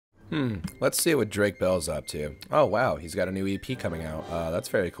Let's see what Drake Bell's up to. Oh, wow. He's got a new EP coming out. That's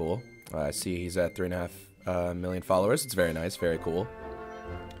very cool. I see he's at 3.5 million followers. It's very nice. Very cool.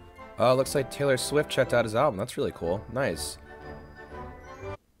 Looks like Taylor Swift checked out his album. That's really cool. Nice.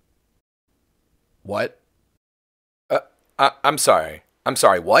 What? I'm sorry. I'm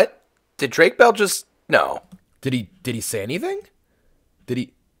sorry. What? Did Drake Bell just... No. Did he say anything?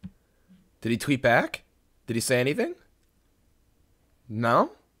 Did he tweet back? Did he say anything?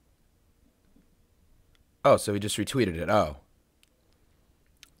 No? Oh, so he just retweeted it. Oh.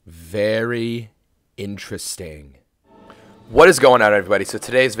 Very interesting. What is going on, everybody? So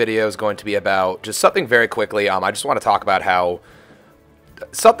today's video is going to be about just something very quickly. I just want to talk about how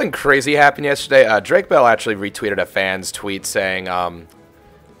something crazy happened yesterday. Drake Bell actually retweeted a fan's tweet saying,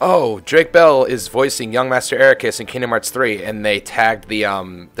 oh, Drake Bell is voicing Young Master Eraqus in Kingdom Hearts 3, and they tagged the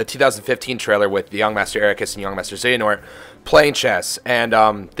 2015 trailer with the Young Master Eraqus and Young Master Xehanort playing chess.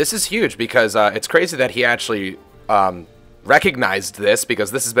 And this is huge because it's crazy that he actually recognized this,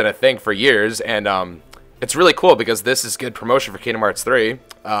 because this has been a thing for years, and it's really cool because this is good promotion for Kingdom Hearts 3.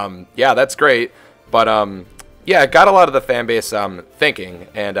 Yeah, that's great, but yeah, it got a lot of the fan base thinking,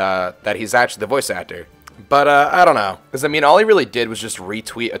 and that he's actually the voice actor. But I don't know, because I mean, all he really did was just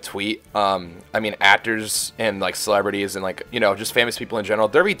retweet a tweet. I mean, actors and like celebrities and like, you know, just famous people in general,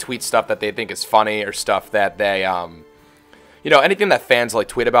 they retweet stuff that they think is funny or stuff that they you know, anything that fans like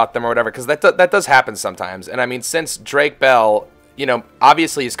tweet about them or whatever, because that does happen sometimes. And I mean, since Drake Bell, you know,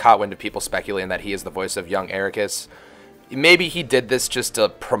 obviously he's caught wind of people speculating that he is the voice of young Eraqus. Maybe he did this just to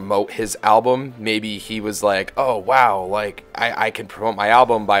promote his album. Maybe he was like, oh, wow, like, I can promote my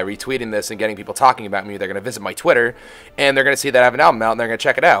album by retweeting this and getting people talking about me. They're going to visit my Twitter, and they're going to see that I have an album out, and they're going to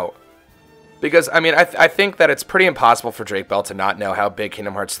check it out. Because, I mean, I think that it's pretty impossible for Drake Bell to not know how big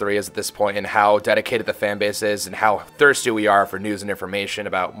Kingdom Hearts 3 is at this point, and how dedicated the fan base is, and how thirsty we are for news and information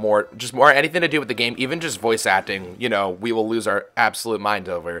about more anything to do with the game, even just voice acting, you know, we will lose our absolute mind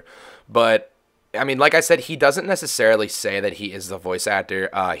over. But I mean, like I said, he doesn't necessarily say that he is the voice actor.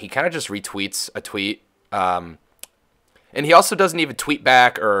 He kind of just retweets a tweet. And he also doesn't even tweet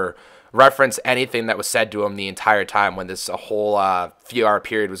back or reference anything that was said to him the entire time when this whole few-hour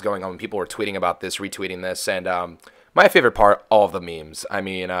period was going on, when people were tweeting about this, retweeting this. And my favorite part, all of the memes. I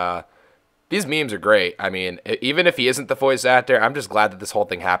mean, these memes are great. I mean, even if he isn't the voice actor, I'm just glad that this whole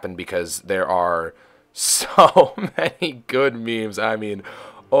thing happened, because there are so many good memes. I mean,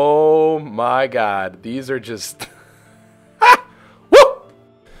 oh my god, these are just woo!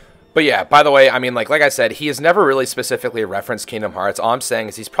 But yeah, by the way, I mean, like I said, he has never really specifically referenced Kingdom Hearts. All I'm saying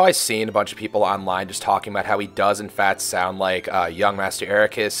is he's probably seen a bunch of people online just talking about how he does in fact sound like young Master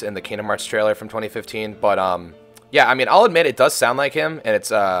Eraqus in the Kingdom Hearts trailer from 2015. But yeah, I mean, I'll admit it does sound like him, and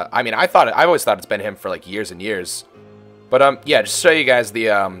it's I mean, I've always thought it's been him for like years and years. But yeah, just to show you guys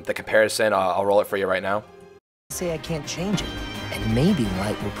the comparison, I'll roll it for you right now. Say I can't change it, and maybe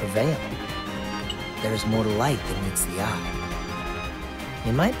light will prevail. There is more to light than meets the eye.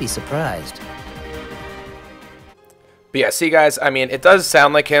 You might be surprised. But yeah, see guys, I mean, it does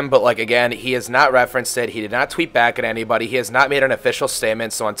sound like him, but like, again, he has not referenced it. He did not tweet back at anybody. He has not made an official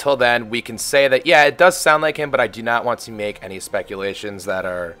statement. So until then, we can say that, yeah, it does sound like him, but I do not want to make any speculations that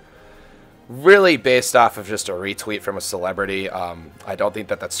are really based off of just a retweet from a celebrity. I don't think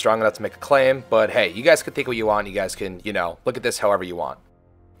that that's strong enough to make a claim, but hey, you guys can think what you want. You guys can, you know, look at this however you want.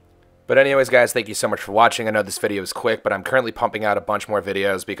 But anyways, guys, thank you so much for watching. I know this video is quick, but I'm currently pumping out a bunch more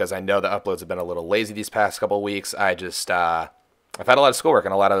videos because I know the uploads have been a little lazy these past couple of weeks. I've had a lot of schoolwork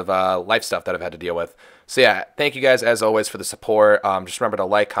and a lot of life stuff that I've had to deal with. So yeah, thank you guys as always for the support. Just remember to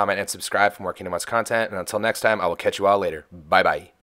like, comment, and subscribe for more Kingdom Hearts content. And until next time, I will catch you all later. Bye-bye.